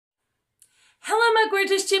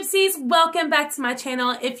gorgeous gypsies, welcome back to my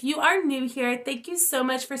channel. If you are new here, thank you so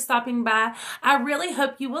much for stopping by. I really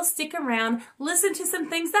hope you will stick around, listen to some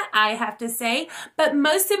things that I have to say, but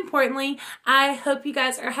most importantly, I hope you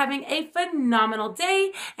guys are having a phenomenal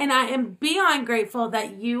day, and I am beyond grateful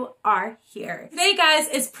that you are here. Today, guys,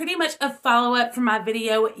 is pretty much a follow-up from my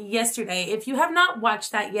video yesterday. If you have not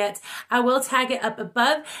watched that yet, I will tag it up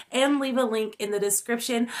above and leave a link in the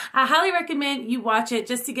description. I highly recommend you watch it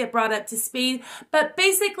just to get brought up to speed. But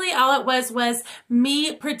basically all it was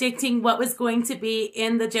me predicting what was going to be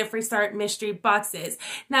in the Jeffree Star mystery boxes.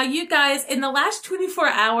 Now you guys, in the last 24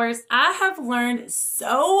 hours, I have learned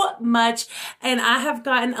so much and I have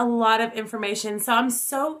gotten a lot of information. So I'm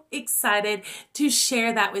so excited to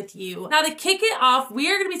share that with you. Now to kick it off, we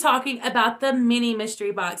are going to be talking about the mini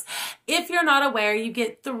mystery box. If you're not aware, you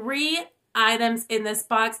get 3 items in this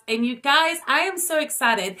box, and you guys, I am so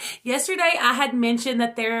excited. Yesterday I had mentioned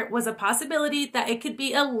that there was a possibility that it could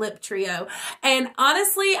be a lip trio, and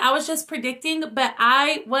honestly I was just predicting, but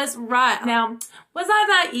I was right. Now, was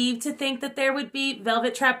I naive to think that there would be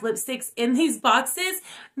Velvet Trap lipsticks in these boxes?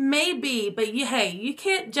 Maybe, but hey, you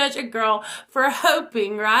can't judge a girl for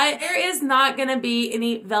hoping, right? There is not going to be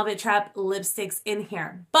any Velvet Trap lipsticks in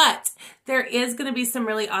here, but there is going to be some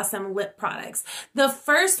really awesome lip products. The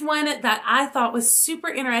first one that I thought was super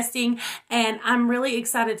interesting and I'm really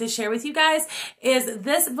excited to share with you guys is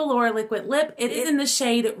this velour liquid lip. It is in the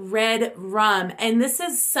shade Red Rum, and this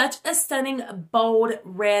is such a stunning bold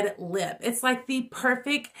red lip. It's like the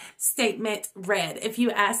perfect statement red, if you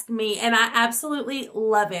ask me, and I absolutely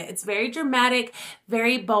love it. It's very dramatic,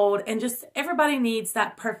 very bold, and just everybody needs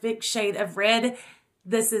that perfect shade of red.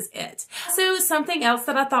 This is it. So something else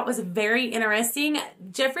that I thought was very interesting,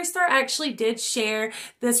 Jeffree Star actually did share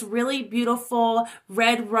this really beautiful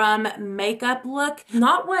red rum makeup look,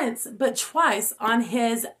 not once, but twice on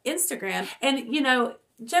his Instagram. And you know,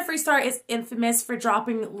 Jeffree Star is infamous for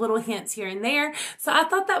dropping little hints here and there. So I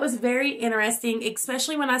thought that was very interesting,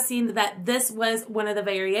 especially when I seen that this was one of the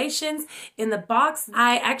variations in the box.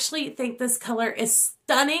 I actually think this color is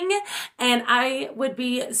stunning, and I would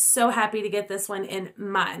be so happy to get this one in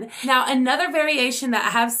mine. Now, another variation that I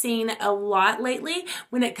have seen a lot lately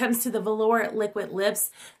when it comes to the velour liquid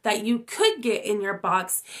lips that you could get in your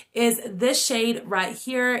box is this shade right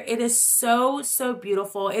here. It is so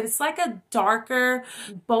beautiful. It's like a darker,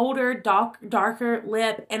 bolder, darker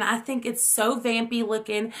lip, and I think it's so vampy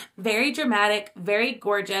looking, very dramatic, very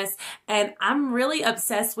gorgeous, and I'm really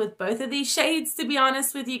obsessed with both of these shades, to be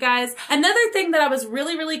honest with you guys. Another thing that I was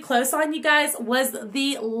really close on, you guys, was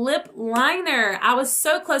the lip liner. I was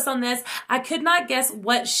so close on this. I could not guess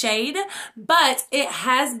what shade, but it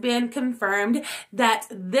has been confirmed that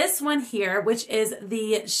this one here, which is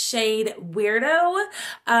the shade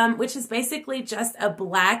Weirdo, which is basically just a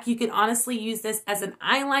black. You can honestly use this as an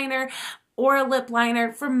eyeliner or a lip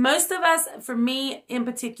liner. For most of us, for me in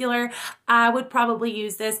particular, I would probably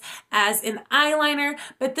use this as an eyeliner,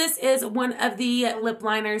 but this is one of the lip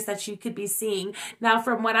liners that you could be seeing. Now,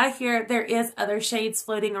 from what I hear, there is other shades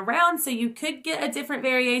floating around, so you could get a different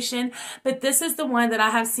variation, but this is the one that I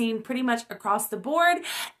have seen pretty much across the board,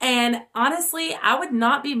 and honestly, I would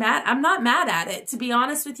not be mad. I'm not mad at it, to be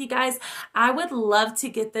honest with you guys. I would love to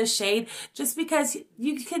get this shade just because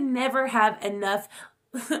you can never have enough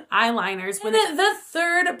eyeliners. The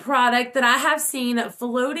third product that I have seen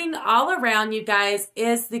floating all around, you guys,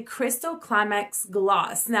 is the Crystal Climax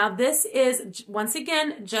Gloss. Now this is, once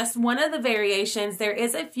again, just one of the variations. There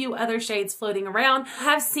is a few other shades floating around. I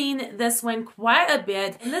have seen this one quite a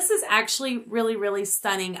bit, and this is actually really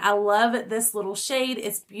stunning. I love this little shade.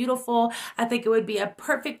 It's beautiful. I think it would be a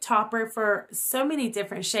perfect topper for so many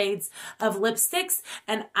different shades of lipsticks,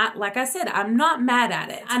 and like I said, I'm not mad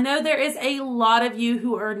at it. I know there is a lot of you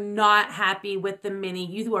who are not happy with the mini.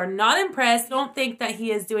 You who are not impressed, don't think that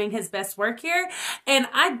he is doing his best work here, and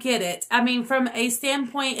I get it. I mean, from a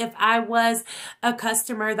standpoint, if I was a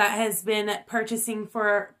customer that has been purchasing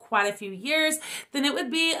for quite a few years, then it would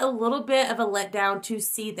be a little bit of a letdown to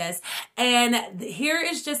see this. And here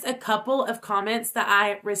is just a couple of comments that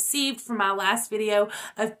I received from my last video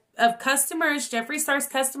of customers, Jeffree Star's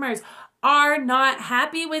customers, are not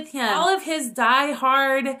happy with him. All of his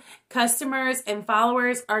die-hard customers and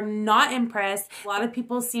followers are not impressed. A lot of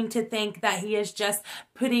people seem to think that he is just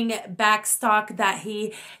putting back stock that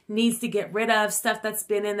he needs to get rid of, stuff that's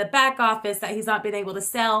been in the back office that he's not been able to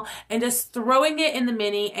sell, and just throwing it in the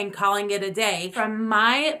mini and calling it a day. From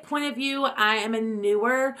my point of view, I am a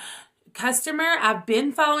newer customer. I've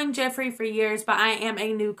been following Jeffree for years, but I am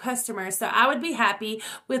a new customer. So I would be happy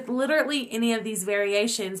with literally any of these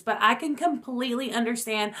variations, but I can completely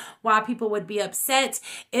understand why people would be upset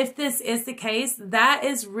if this is the case. That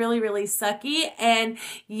is really, really sucky. And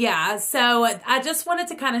yeah, so I just wanted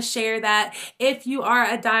to kind of share that if you are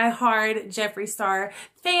a diehard Jeffree Star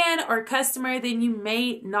fan or customer, then you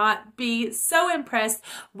may not be so impressed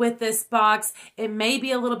with this box. It may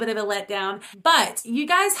be a little bit of a letdown, but you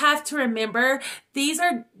guys have to remember these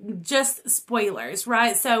are just spoilers,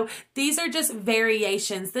 right? So these are just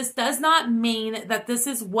variations. This does not mean that this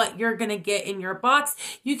is what you're going to get in your box.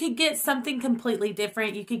 You could get something completely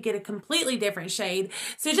different. You could get a completely different shade.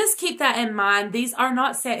 So just keep that in mind. These are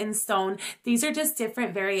not set in stone. These are just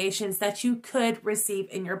different variations that you could receive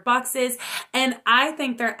in your boxes. And I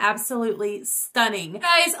think they're absolutely stunning.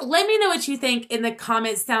 Guys, let me know what you think in the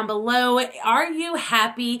comments down below. Are you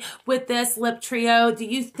happy with this lip trio? Do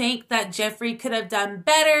you think that Jeffree could have done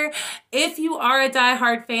better? If you are a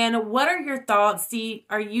diehard fan, what are your thoughts?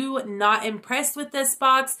 Are you not impressed with this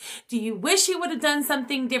box? Do you wish you would have done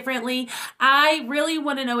something differently? I really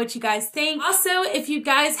want to know what you guys think. Also, if you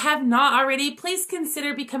guys have not already, please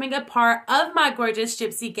consider becoming a part of my Gorgeous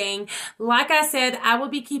Gypsy gang. Like I said, I will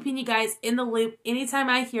be keeping you guys in the loop anytime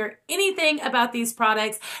I hear anything about these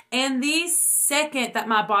products, and the second that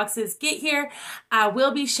my boxes get here, I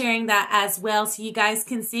will be sharing that as well so you guys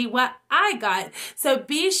can see what I got. So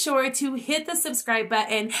be sure to hit the subscribe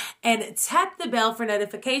button and tap the bell for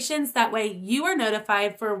notifications. That way you are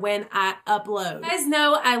notified for when I upload. You guys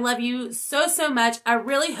know I love you so, so much. I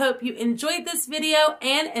really hope you enjoyed this video,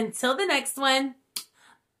 and until the next one,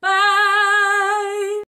 bye!